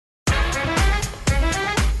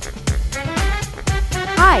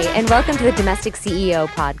Hi, and welcome to the Domestic CEO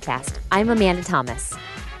podcast. I'm Amanda Thomas.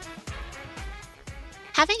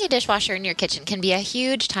 Having a dishwasher in your kitchen can be a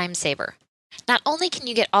huge time saver. Not only can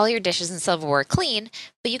you get all your dishes and silverware clean,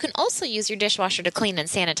 but you can also use your dishwasher to clean and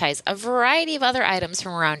sanitize a variety of other items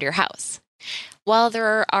from around your house. While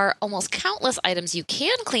there are almost countless items you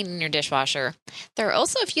can clean in your dishwasher, there are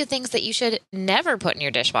also a few things that you should never put in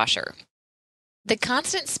your dishwasher. The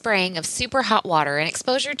constant spraying of super hot water and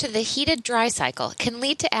exposure to the heated dry cycle can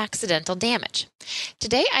lead to accidental damage.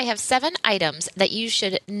 Today, I have 7 items that you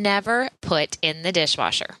should never put in the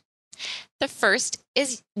dishwasher. The first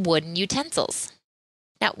is wooden utensils.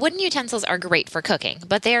 Now, wooden utensils are great for cooking,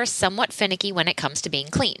 but they are somewhat finicky when it comes to being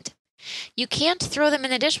cleaned. You can't throw them in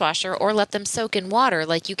the dishwasher or let them soak in water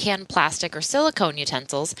like you can plastic or silicone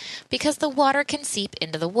utensils because the water can seep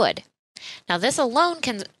into the wood. Now, this alone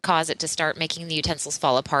can cause it to start making the utensils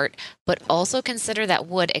fall apart, but also consider that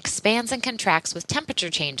wood expands and contracts with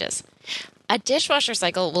temperature changes. A dishwasher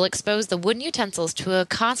cycle will expose the wooden utensils to a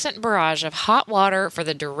constant barrage of hot water for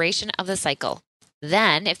the duration of the cycle.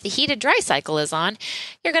 Then, if the heated dry cycle is on,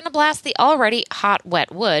 you're going to blast the already hot,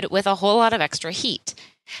 wet wood with a whole lot of extra heat.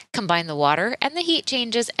 Combine the water and the heat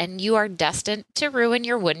changes, and you are destined to ruin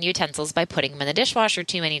your wooden utensils by putting them in the dishwasher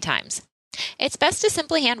too many times. It's best to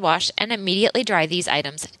simply hand wash and immediately dry these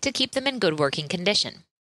items to keep them in good working condition.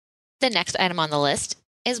 The next item on the list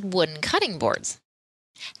is wooden cutting boards.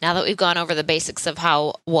 Now that we've gone over the basics of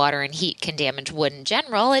how water and heat can damage wood in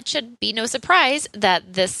general, it should be no surprise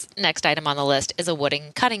that this next item on the list is a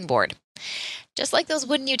wooden cutting board. Just like those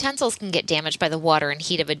wooden utensils can get damaged by the water and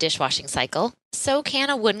heat of a dishwashing cycle, so can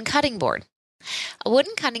a wooden cutting board. A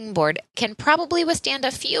wooden cutting board can probably withstand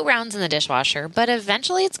a few rounds in the dishwasher, but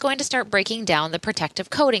eventually it's going to start breaking down the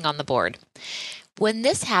protective coating on the board. When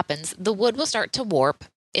this happens, the wood will start to warp,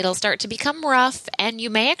 it'll start to become rough, and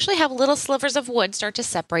you may actually have little slivers of wood start to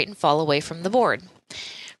separate and fall away from the board.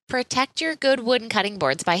 Protect your good wooden cutting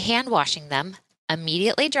boards by hand washing them,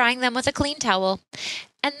 immediately drying them with a clean towel,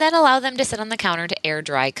 and then allow them to sit on the counter to air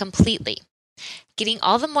dry completely. Getting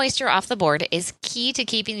all the moisture off the board is key to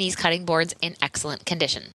keeping these cutting boards in excellent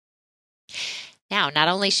condition. Now, not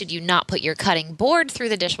only should you not put your cutting board through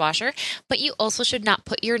the dishwasher, but you also should not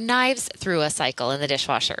put your knives through a cycle in the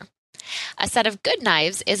dishwasher. A set of good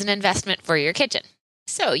knives is an investment for your kitchen,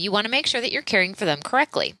 so you want to make sure that you're caring for them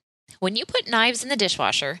correctly. When you put knives in the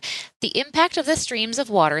dishwasher, the impact of the streams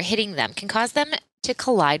of water hitting them can cause them to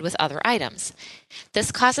collide with other items.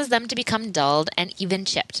 This causes them to become dulled and even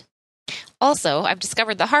chipped. Also, I've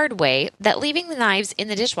discovered the hard way that leaving the knives in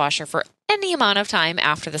the dishwasher for any amount of time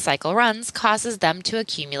after the cycle runs causes them to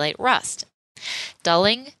accumulate rust.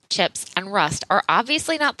 Dulling, chips, and rust are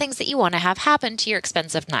obviously not things that you want to have happen to your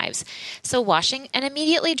expensive knives, so washing and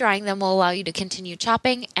immediately drying them will allow you to continue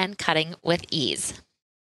chopping and cutting with ease.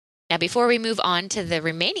 Now, before we move on to the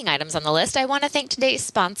remaining items on the list, I want to thank today's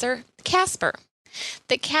sponsor, Casper.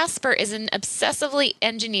 The Casper is an obsessively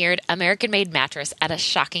engineered American-made mattress at a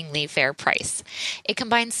shockingly fair price. It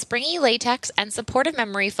combines springy latex and supportive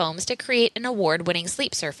memory foams to create an award-winning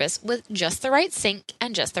sleep surface with just the right sink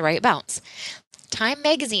and just the right bounce. Time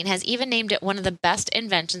magazine has even named it one of the best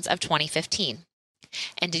inventions of 2015.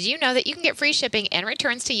 And did you know that you can get free shipping and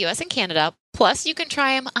returns to US and Canada, plus you can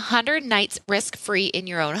try them 100 nights risk-free in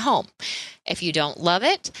your own home. If you don't love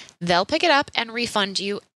it, they'll pick it up and refund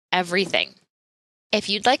you everything. If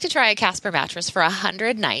you'd like to try a Casper mattress for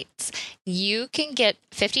 100 nights, you can get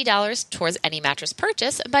 $50 towards any mattress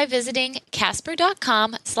purchase by visiting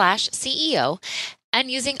casper.com/CEO and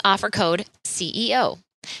using offer code CEO.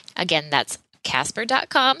 Again, that's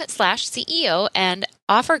casper.com/CEO and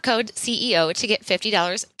offer code CEO to get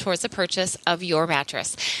 $50 towards the purchase of your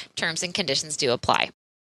mattress. Terms and conditions do apply.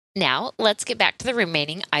 Now, let's get back to the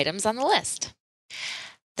remaining items on the list.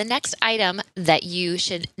 The next item that you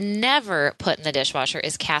should never put in the dishwasher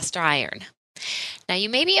is cast iron. Now, you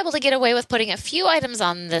may be able to get away with putting a few items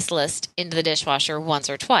on this list into the dishwasher once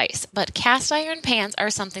or twice, but cast iron pans are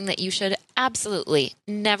something that you should absolutely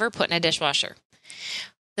never put in a dishwasher.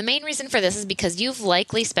 The main reason for this is because you've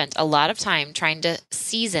likely spent a lot of time trying to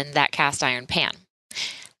season that cast iron pan.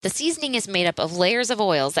 The seasoning is made up of layers of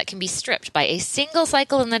oils that can be stripped by a single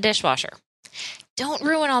cycle in the dishwasher. Don't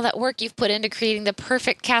ruin all that work you've put into creating the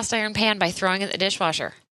perfect cast iron pan by throwing it in the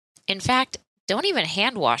dishwasher. In fact, don't even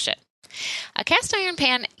hand wash it. A cast iron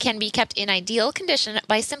pan can be kept in ideal condition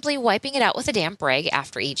by simply wiping it out with a damp rag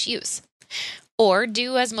after each use. Or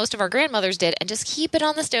do as most of our grandmothers did and just keep it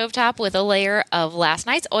on the stovetop with a layer of last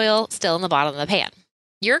night's oil still in the bottom of the pan.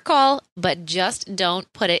 Your call, but just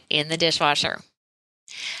don't put it in the dishwasher.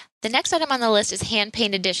 The next item on the list is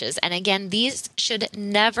hand-painted dishes, and again, these should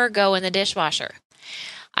never go in the dishwasher.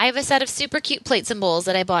 I have a set of super cute plates and bowls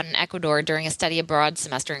that I bought in Ecuador during a study abroad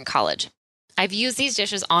semester in college. I've used these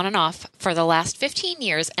dishes on and off for the last 15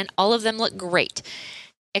 years, and all of them look great,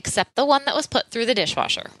 except the one that was put through the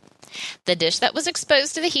dishwasher. The dish that was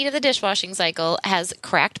exposed to the heat of the dishwashing cycle has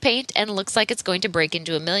cracked paint and looks like it's going to break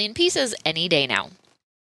into a million pieces any day now.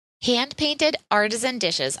 Hand-painted artisan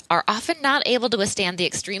dishes are often not able to withstand the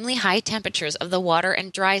extremely high temperatures of the water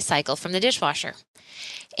and dry cycle from the dishwasher.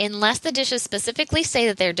 Unless the dishes specifically say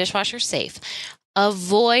that they're dishwasher safe,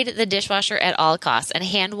 avoid the dishwasher at all costs and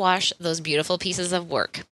hand wash those beautiful pieces of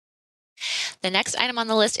work. The next item on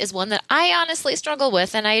the list is one that I honestly struggle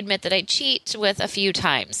with, and I admit that I cheat with a few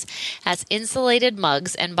times. That's insulated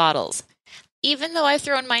mugs and bottles. Even though I've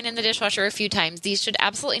thrown mine in the dishwasher a few times, these should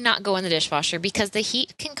absolutely not go in the dishwasher because the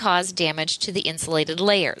heat can cause damage to the insulated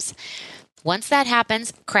layers. Once that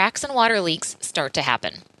happens, cracks and water leaks start to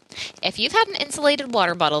happen. If you've had an insulated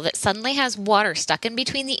water bottle that suddenly has water stuck in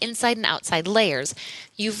between the inside and outside layers,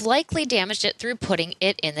 you've likely damaged it through putting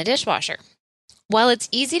it in the dishwasher. While it's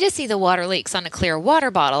easy to see the water leaks on a clear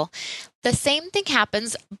water bottle, the same thing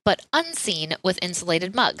happens but unseen with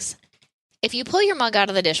insulated mugs. If you pull your mug out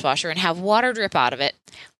of the dishwasher and have water drip out of it,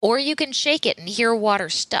 or you can shake it and hear water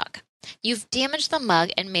stuck, you've damaged the mug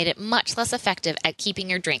and made it much less effective at keeping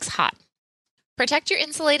your drinks hot. Protect your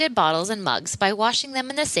insulated bottles and mugs by washing them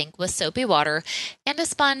in the sink with soapy water and a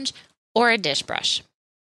sponge or a dish brush.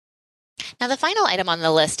 Now, the final item on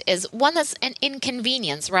the list is one that's an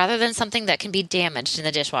inconvenience rather than something that can be damaged in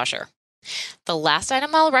the dishwasher. The last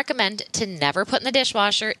item I'll recommend to never put in the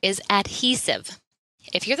dishwasher is adhesive.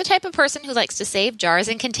 If you're the type of person who likes to save jars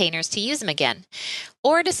and containers to use them again,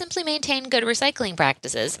 or to simply maintain good recycling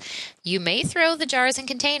practices, you may throw the jars and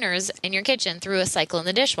containers in your kitchen through a cycle in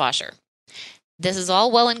the dishwasher. This is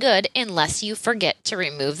all well and good unless you forget to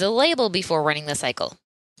remove the label before running the cycle.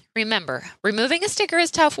 Remember, removing a sticker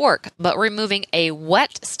is tough work, but removing a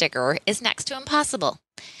wet sticker is next to impossible.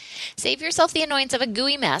 Save yourself the annoyance of a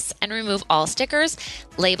gooey mess and remove all stickers,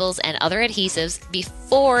 labels, and other adhesives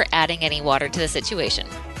before adding any water to the situation.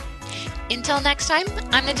 Until next time,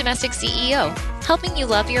 I'm the Domestic CEO, helping you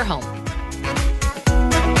love your home.